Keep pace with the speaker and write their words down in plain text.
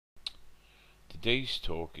Today's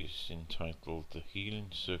talk is entitled The Healing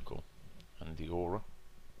Circle and the Aura.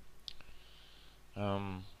 I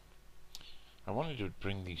wanted to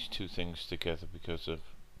bring these two things together because of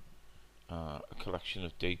a collection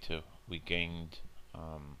of data we gained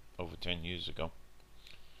over 10 years ago.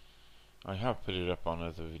 I have put it up on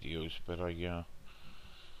other videos, but I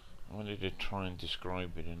wanted to try and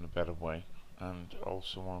describe it in a better way, and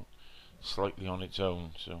also slightly on its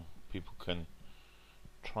own, so people can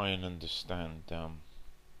try and understand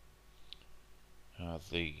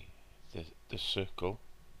the circle,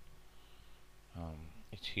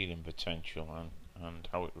 its healing potential, and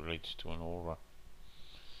how it relates to an aura.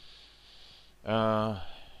 A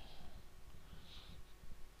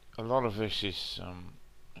lot of this is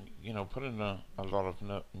putting a lot of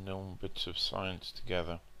known bits of science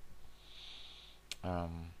together.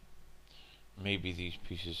 Maybe these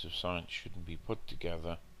pieces of science shouldn't be put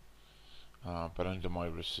together, but under my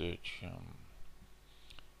research,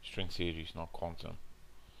 string theory is not quantum.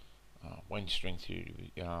 When string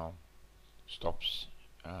theory stops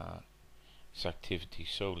its activity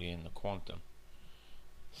solely in the quantum,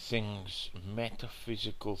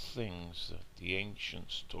 metaphysical things that the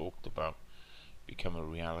ancients talked about become a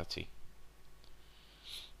reality,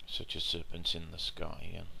 such as serpents in the sky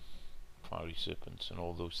and fiery serpents and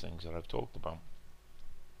all those things that I've talked about.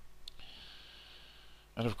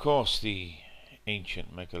 And of course the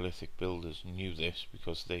ancient megalithic builders knew this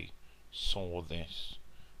because they saw this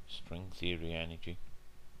string theory energy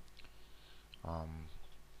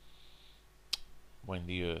when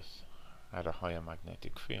the earth had a higher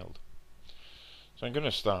magnetic field. So I'm going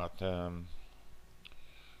to start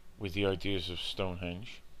with the ideas of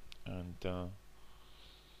Stonehenge, and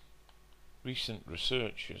recent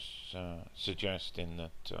research is suggesting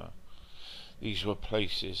that these were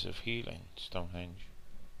places of healing, Stonehenge,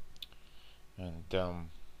 and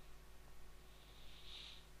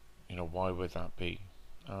why would that be?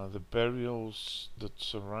 The burials that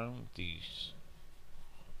surround these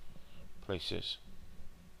places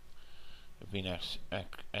have been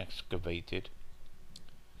excavated,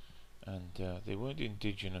 and they weren't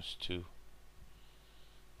indigenous to,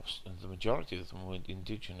 the majority of them weren't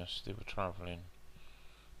indigenous. They were travelling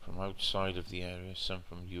from outside of the area, some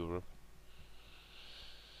from Europe.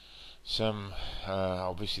 Some,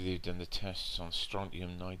 obviously they've done the tests on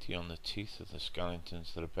strontium-90 on the teeth of the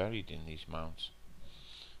skeletons that are buried in these mounds,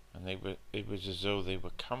 and it was as though they were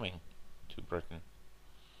coming to Britain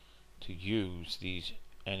to use these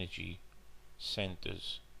energy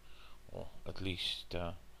centres, or at least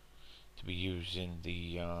to be used in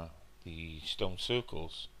the stone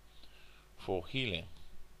circles for healing.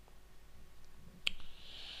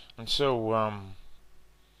 And so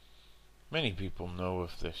many people know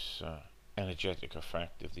of this energetic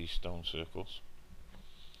effect of these stone circles.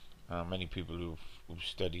 Many people who've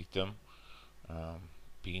studied them,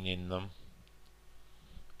 been in them,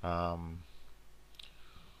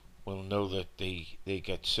 will know that they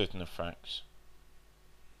get certain effects.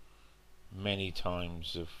 Many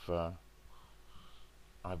times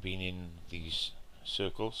I've been in these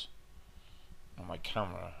circles and my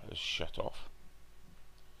camera has shut off.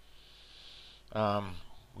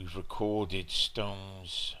 We've recorded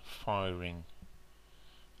stones firing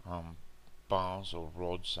bars or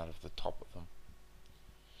rods out of the top of them,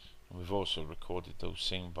 and we've also recorded those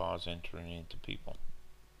same bars entering into people.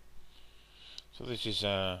 So this is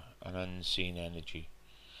an unseen energy,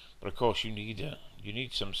 but of course you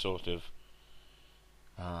need some sort of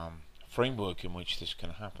framework in which this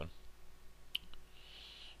can happen.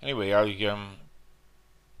 Anyway,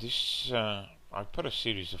 I put a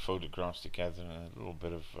series of photographs together and a little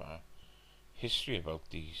bit of history about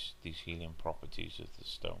these healing properties of the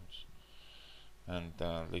stones, and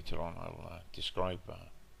later on I'll describe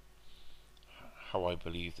how I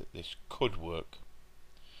believe that this could work,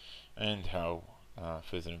 and how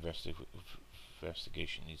further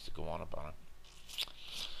investigation needs to go on about it.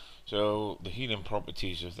 So the healing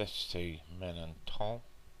properties of, let's say, Menantol,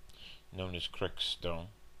 known as Crick stone,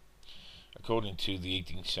 according to the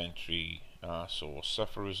 18th century source,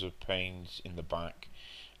 sufferers of pains in the back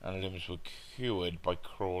and limbs were cured by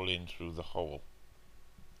crawling through the hole.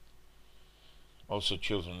 Also,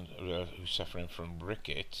 children who suffering from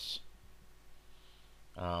rickets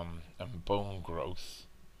and bone growth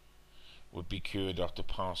would be cured after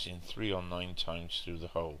passing 3 or 9 times through the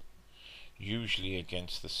hole, usually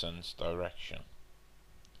against the sun's direction.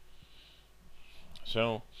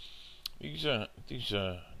 So these are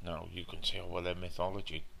now you can say, oh well, they're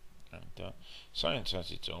mythology, and science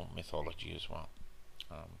has its own mythology as well.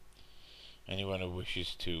 Anyone who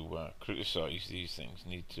wishes to criticize these things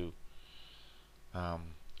need to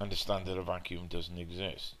understand that a vacuum doesn't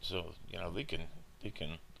exist. So they can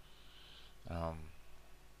um,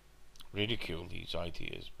 ridicule these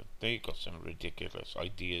ideas, but they got some ridiculous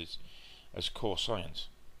ideas as core science.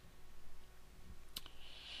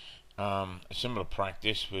 A similar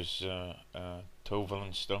practice was Tovel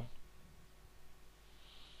and stone.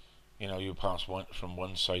 You pass from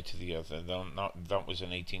one side to the other. That was an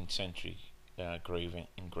 18th century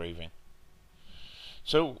engraving.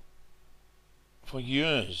 So for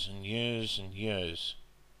years and years and years,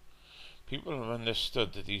 people have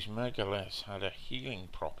understood that these megaliths had a healing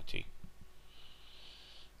property.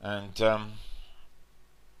 And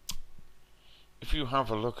if you have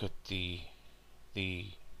a look at the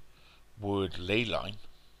word ley line,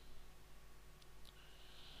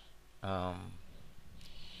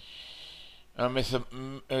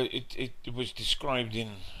 it was described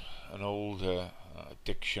in an old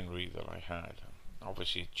dictionary that I had.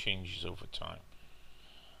 Obviously, it changes over time.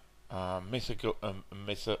 A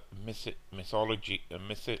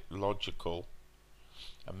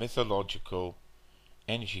mythological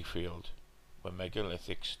energy field where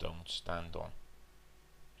megalithic stones stand on.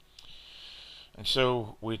 And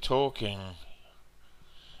so we're talking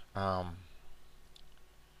a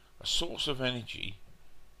source of energy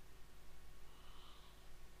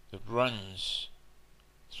that runs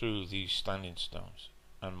through these standing stones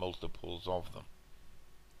and multiples of them.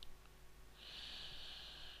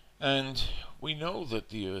 And we know that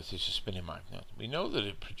the Earth is a spinning magnet. We know that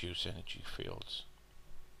it produces energy fields.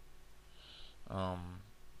 And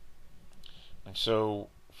so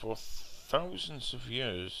for thousands of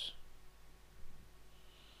years,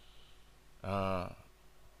 the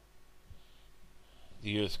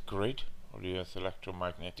Earth grid, or the Earth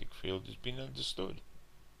electromagnetic field, has been understood.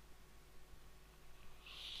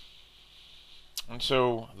 And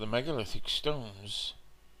so the megalithic stones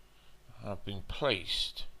have been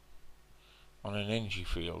placed on an energy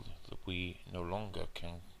field that we no longer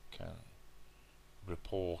can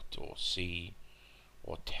report or see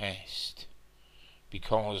or test,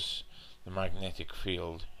 because the magnetic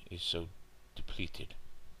field is so depleted.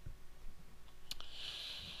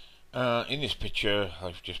 In this picture,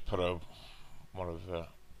 I've just put up one of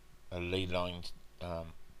a ley line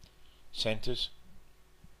centers.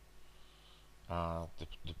 The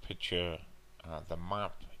picture, the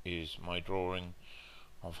map, is my drawing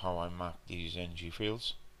of how I map these energy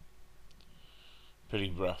fields. Pretty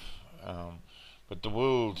rough, but the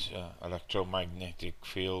world's electromagnetic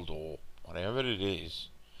field, or whatever it is,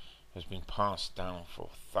 has been passed down for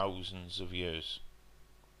thousands of years,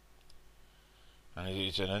 and it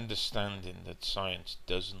is an understanding that science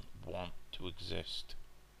doesn't want to exist.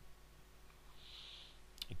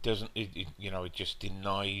 It doesn't. It just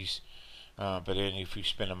denies. But then, if you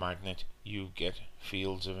spin a magnet, you get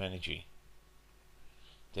fields of energy.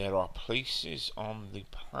 There are places on the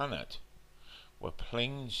planet where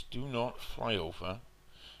planes do not fly over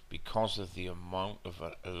because of the amount of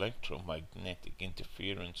electromagnetic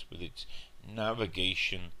interference with its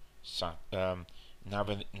navigational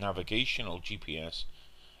GPS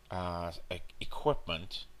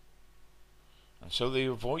equipment, and so they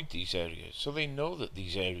avoid these areas. So they know that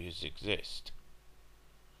these areas exist.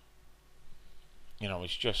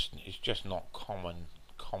 It's just not common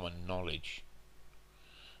knowledge.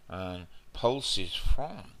 And pulses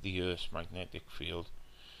from the Earth's magnetic field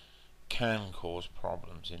can cause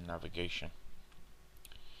problems in navigation.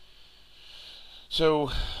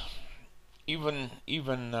 So even we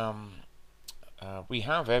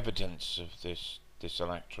have evidence of this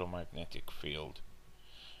electromagnetic field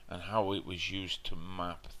and how it was used to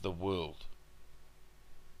map the world.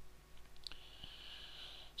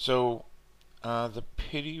 So the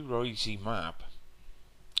Piri-Reis map,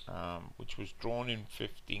 which was drawn in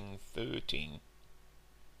 1513,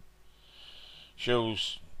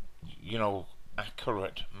 shows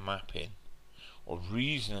accurate mapping, or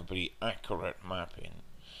reasonably accurate mapping,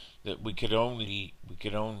 that we could only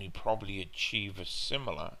probably achieve a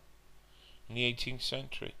similar in the 18th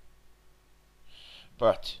century.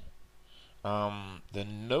 But the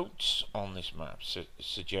notes on this map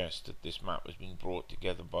suggest that this map has been brought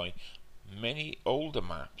together by many older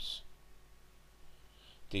maps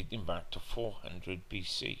dating back to 400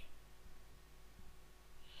 BC.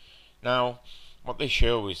 Now, what they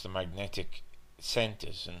show is the magnetic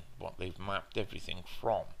centers and what they've mapped everything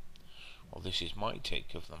from. Well, this is my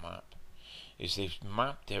take of the map, is they've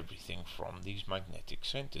mapped everything from these magnetic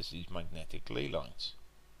centers, these magnetic ley lines,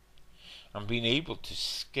 and being able to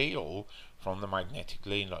scale from the magnetic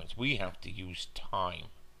ley lines. We have to use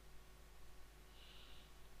time,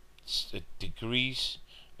 degrees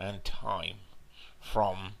and time,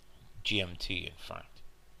 from GMT, in fact.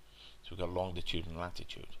 we've got longitude and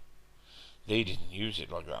latitude. They didn't use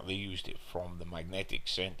it like that. They used it from the magnetic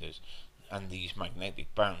centers and these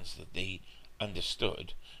magnetic bands that they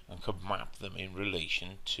understood and could map them in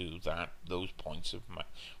relation to those points of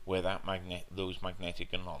where those magnetic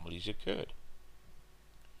anomalies occurred.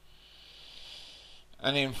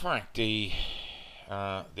 And in fact, they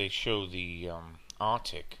show the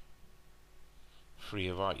Arctic free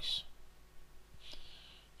of ice.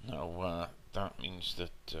 Now that means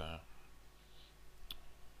that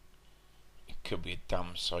it could be a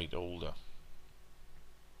damn sight older.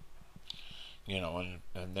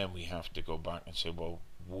 And then we have to go back and say, well,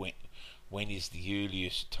 when is the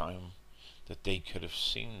earliest time that they could have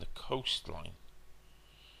seen the coastline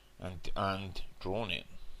and drawn it?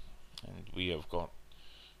 And we have got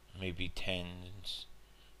maybe tens,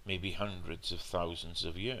 maybe hundreds of thousands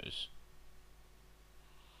of years.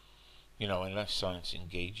 Unless science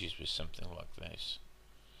engages with something like this,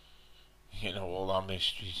 all our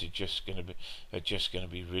mysteries are just going to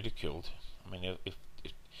be ridiculed. I mean, if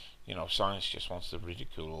science just wants to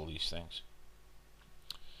ridicule all these things.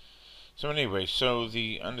 So anyway,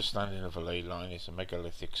 the understanding of a ley line is a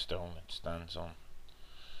megalithic stone. It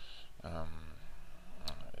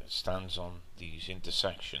stands on these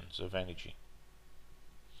intersections of energy.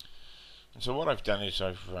 And so what I've done is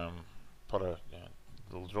I've put a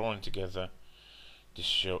little drawing together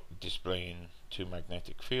displaying two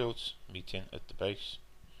magnetic fields meeting at the base.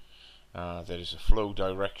 There is a flow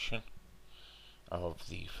direction of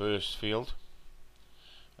the first field.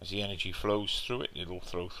 As the energy flows through it, it'll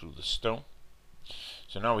flow through the stone.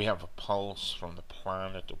 So now we have a pulse from the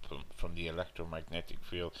planet, or from the electromagnetic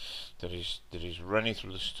field that is running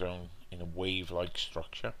through the stone in a wave-like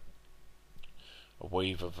structure. A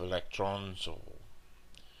wave of electrons or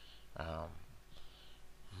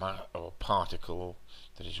particle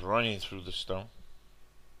that is running through the stone,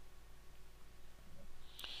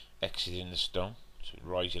 exiting the stone, so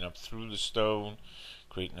rising up through the stone,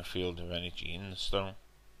 creating a field of energy in the stone.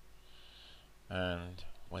 And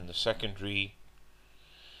when the secondary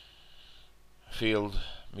field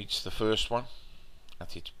meets the first one,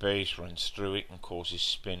 at its base runs through it and causes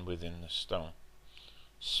spin within the stone.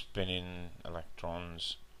 Spinning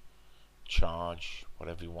electrons, charge,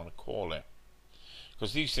 whatever you want to call it.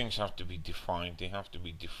 Because these things have to be defined. They have to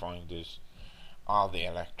be defined as, are they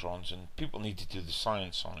electrons? And people need to do the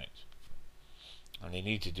science on it. And they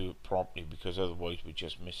need to do it properly, because otherwise we're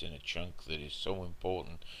just missing a chunk that is so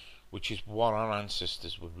important, which is what our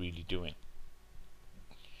ancestors were really doing.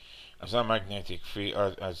 As our magnetic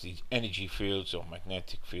field, as these energy fields or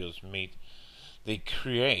magnetic fields meet, they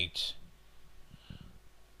create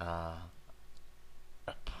a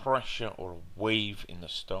pressure or a wave in the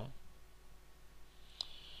stone,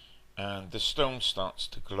 and the stone starts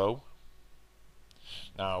to glow.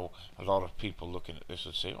 Now, a lot of people looking at this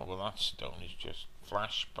will say, oh, well, that stone is just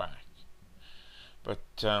flashback. But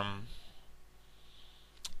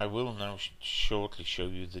I will now shortly show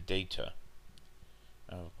you the data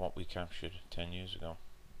of what we captured 10 years ago.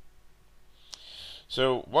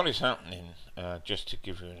 So what is happening, just to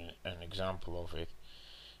give you an example of it,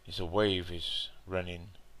 is a wave is running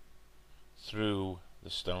through the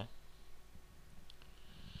stone,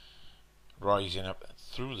 rising up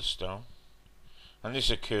through the stone, and this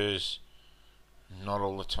occurs not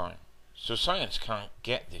all the time. So science can't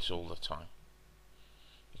get this all the time.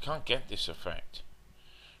 You can't get this effect.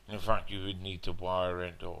 And in fact, you would need to wire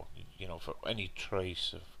it, or for any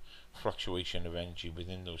trace of fluctuation of energy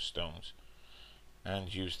within those stones,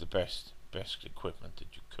 and use the best equipment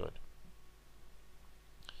that you could.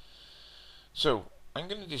 So I'm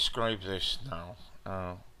going to describe this now.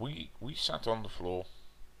 We sat on the floor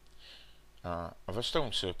of a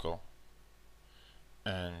stone circle,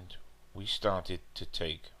 and we started to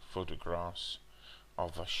take photographs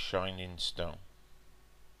of a shining stone.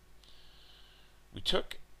 We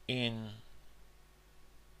took in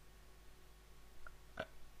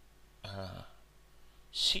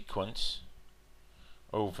sequence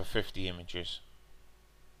over 50 images.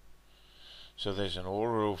 So there's an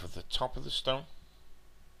aura over the top of the stone,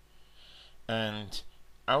 and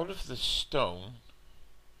out of the stone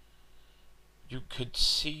you could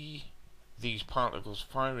see these particles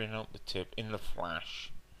firing out the tip in the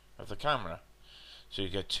flash of the camera. So you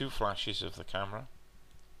get two flashes of the camera,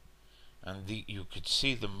 and you could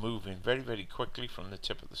see them moving very, very quickly from the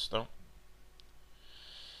tip of the stone.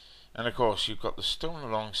 And of course you've got the stone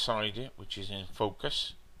alongside it, which is in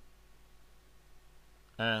focus,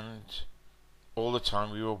 and all the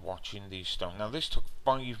time we were watching these stones. Now this took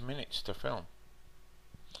 5 minutes to film,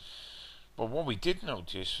 but what we did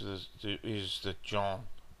notice is that John,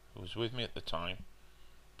 who was with me at the time,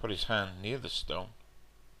 put his hand near the stone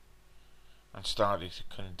and started to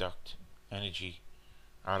conduct energy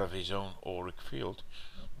out of his own auric field.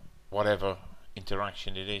 Whatever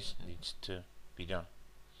interaction it is needs to be done.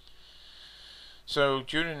 So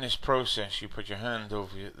during this process, you put your hand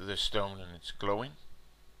over the stone and it's glowing.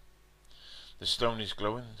 The stone is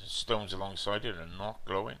glowing. The stones alongside it are not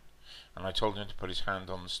glowing. And I told him to put his hand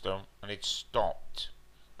on the stone, and it stopped.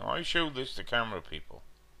 Now I showed this to camera people,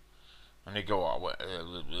 and they go, oh,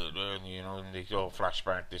 you know, and they go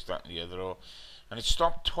flashback, this, that, and the other, and it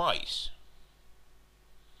stopped twice.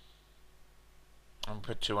 And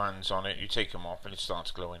put two hands on it, you take them off, and it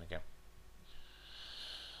starts glowing again.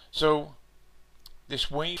 So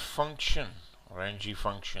this wave function or energy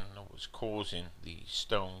function was causing the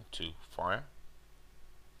stone to fire.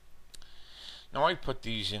 Now I put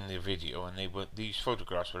these in the video, and these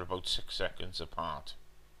photographs were about 6 seconds apart,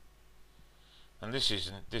 and this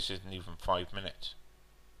isn't even 5 minutes.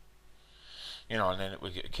 You know, and then it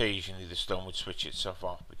would occasionally the stone would switch itself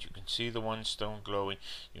off, but you can see the one stone glowing,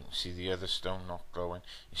 you can see the other stone not glowing.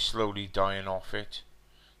 It's slowly dying off it.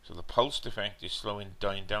 So the pulsed effect is slowing,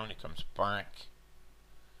 dying down, it comes back.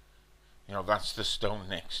 You know, that's the stone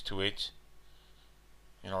next to it.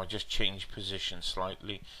 You know, I just changed position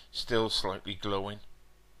slightly, still slightly glowing.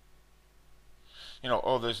 You know,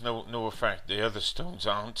 oh, there's no effect, the other stones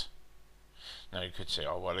aren't. Now you could say,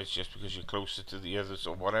 oh well, it's just because you're closer to the others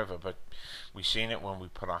or whatever, but we've seen it when we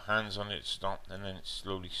put our hands on it, it stopped, and then it's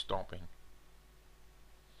slowly stopping.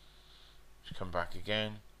 Just come back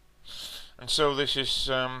again. And so this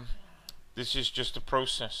is just a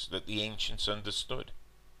process that the ancients understood.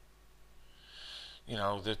 You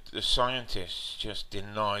know, the scientists just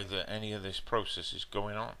deny that any of this process is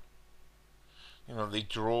going on. You know, they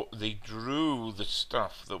drew the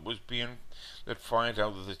stuff that fired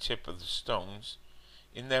out of the tip of the stones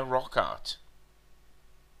in their rock art.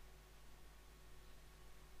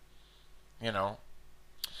 You know,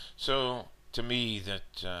 so to me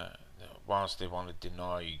that whilst they want to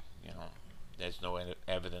deny, you know, there's no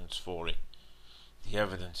evidence for it. The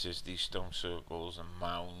evidence is these stone circles and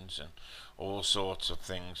mounds and all sorts of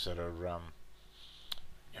things that are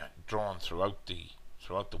drawn throughout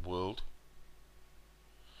the world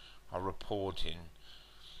are reporting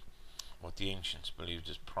what the ancients believed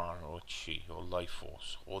as prana or chi or life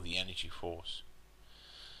force or the energy force.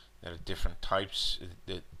 There are different types,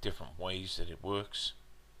 different ways that it works,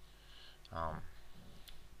 and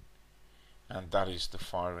that is the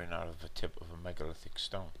firing out of the tip of a megalithic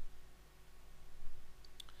stone.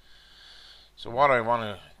 So what I want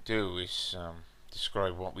to do is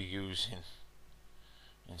describe what we use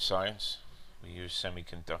in science. We use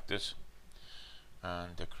semiconductors,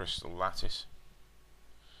 and the crystal lattice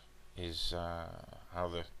is how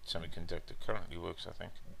the semiconductor currently works, I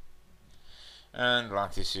think. And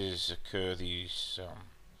lattices occur, these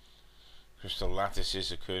crystal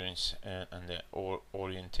lattices occur and they're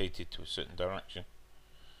orientated to a certain direction.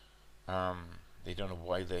 They don't know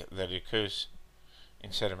why that occurs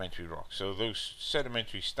in sedimentary rock. So those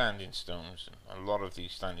sedimentary standing stones, and a lot of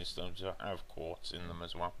these standing stones have quartz in them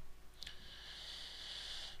as well,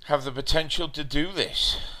 have the potential to do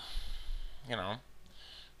this. You know,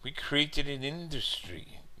 we created an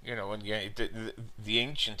industry, you know, and yeah, the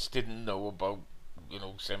ancients didn't know about, you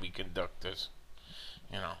know, semiconductors,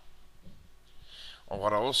 you know. Or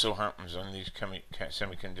what also happens on these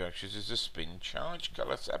semiconductors is a spin charge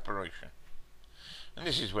color separation, and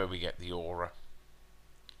this is where we get the aura.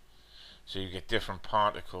 So you get different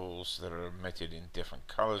particles that are emitted in different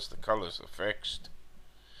colors. The colors are fixed,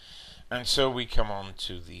 and so we come on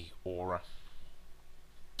to the aura.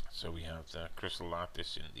 So we have the crystal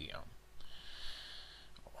lattice in the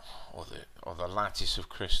or the lattice of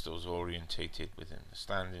crystals orientated within the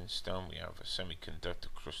standing stone. We have a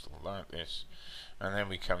semiconductor crystal lattice, and then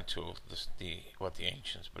we come to what the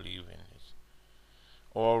ancients believe in is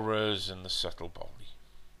auras and the subtle body.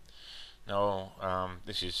 Now,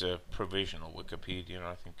 this is a provisional Wikipedia,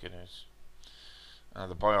 I think it is.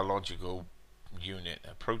 The biological unit,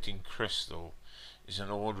 a protein crystal, is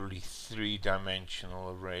an orderly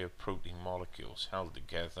three-dimensional array of protein molecules held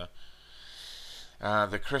together.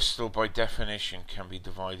 The crystal, by definition, can be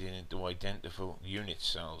divided into identical unit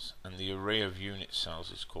cells, and the array of unit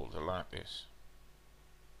cells is called a lattice.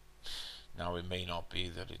 Now, it may not be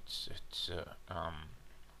that it's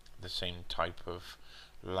the same type of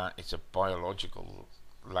it's a biological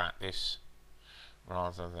lattice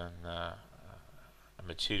rather than a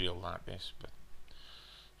material lattice, but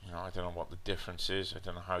you know, I don't know what the difference is. I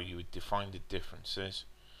don't know how you would define the differences.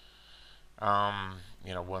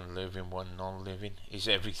 You know, one living, one non-living. Is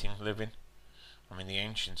everything living? I mean, the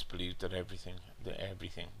ancients believed that everything,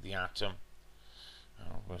 the atom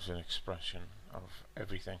was an expression of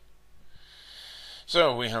everything.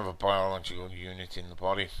 So we have a biological unit in the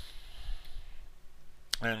body,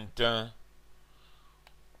 and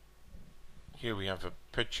here we have a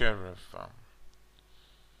picture of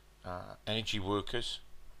energy workers.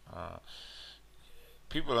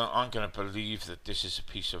 People aren't going to believe that this is a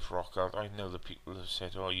piece of rock art. I know that people have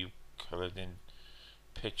said, "Oh, you coloured in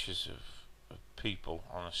pictures of people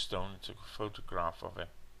on a stone and took a photograph of it."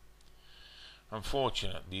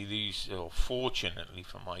 Unfortunately, or fortunately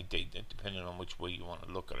for my data, depending on which way you want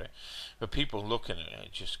to look at it, but people looking at it are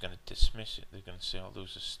just going to dismiss it. They're going to say, "Oh,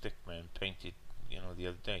 those are stick men painted, the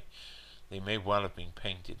other day." They may well have been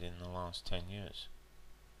painted in the last 10 years.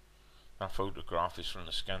 That photograph is from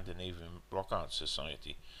the Scandinavian Rock Art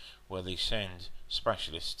Society, where they send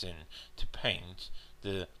specialists in to paint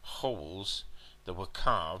the holes that were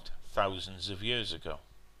carved thousands of years ago.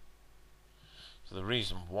 So the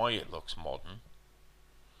reason why it looks modern,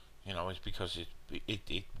 is because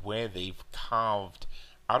it where they've carved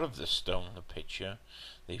out of the stone the picture,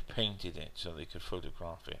 they've painted it so they could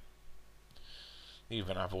photograph it. They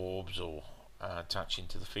even have orbs or attaching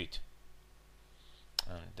to the feet,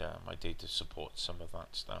 and my data supports some of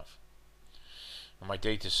that stuff. And my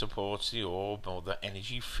data supports the orb or the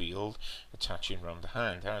energy field attaching around the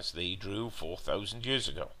hand, as they drew 4,000 years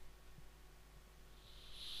ago.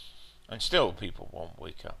 And still people won't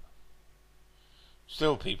wake up.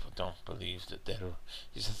 Still people don't believe that there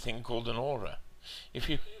is a thing called an aura. If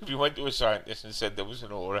you went to a scientist and said there was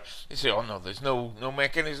an aura, they say, "Oh no, there's no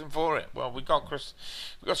mechanism for it." Well, we got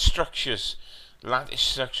structures, lattice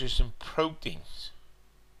structures and proteins.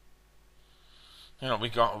 We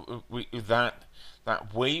got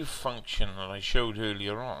that wave function that I showed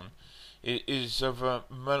earlier on is of a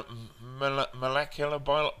molecular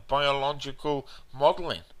biological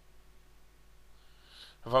modeling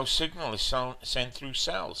of how signal is sent through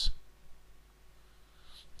cells.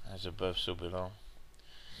 As above, so below.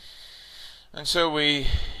 And so we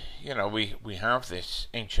have this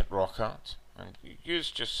ancient rock art, and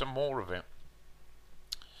here's just some more of it.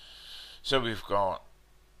 So we've got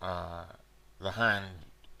the hand,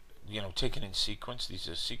 taken in sequence. These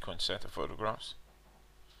are a sequence set of photographs.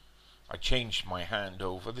 I changed my hand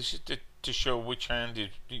over. This is to show which hand is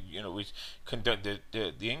conducted.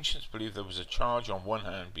 The ancients believed there was a charge on one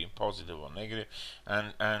hand being positive or negative,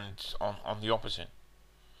 and on the opposite.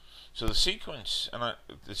 So the sequence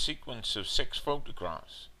of 6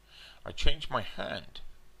 photographs, I changed my hand,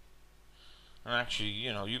 and actually,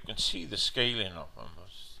 you can see the scaling of them,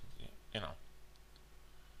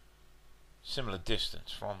 similar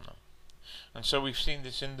distance from them, and so we've seen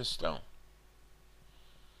this in the stone.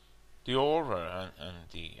 The aura and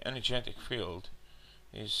the energetic field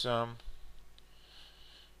is a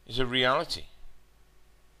reality,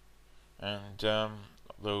 and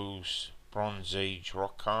those Bronze Age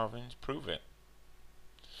rock carvings prove it.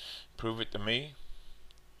 Prove it to me.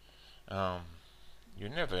 You're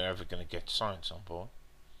never ever going to get science on board.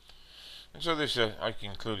 And so this, I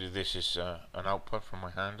concluded this is an output from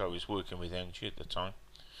my hand. I was working with energy at the time,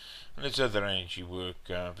 and there's other energy work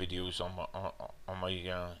videos on my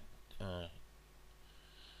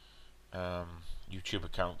YouTube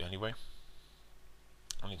account anyway,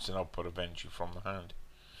 and it's an output of energy from the hand.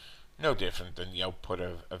 No different than the output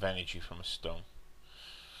of energy from a stone.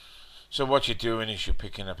 So what you're doing is you're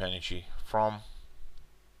picking up energy from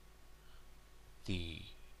the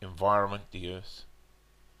environment, the earth.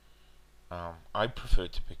 I prefer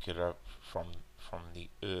to pick it up from the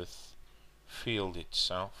earth field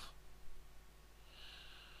itself.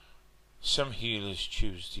 Some healers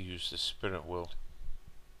choose to use the spirit world.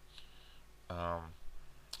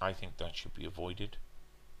 I think that should be avoided.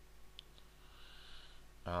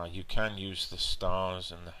 You can use the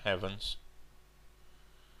stars and the heavens.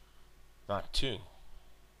 That too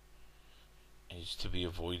is to be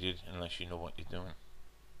avoided unless you know what you're doing.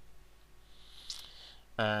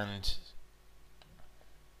 And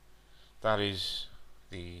that is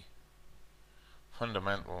the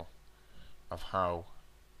fundamental of how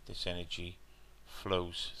this energy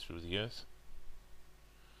flows through the earth.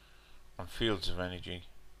 On fields of energy,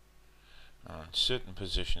 on certain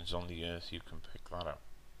positions on the earth, you can pick that up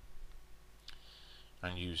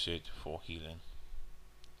and use it for healing.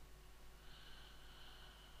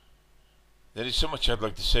 There is so much I'd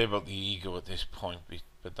like to say about the ego at this point,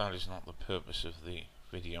 but that is not the purpose of the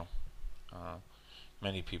video.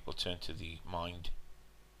 Many people turn to the mind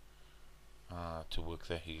to work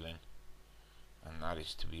their healing, and that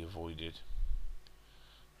is to be avoided.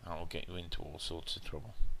 That will get you into all sorts of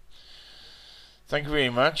trouble. Thank you very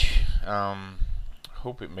much.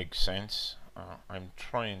 hope it makes sense. I'm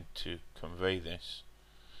trying to convey this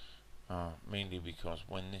mainly because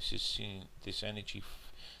when this is seen, this energy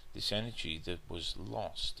that was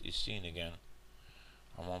lost is seen again.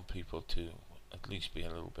 I want people to at least be a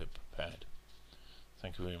little bit prepared.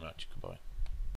 Thank you very much. Goodbye.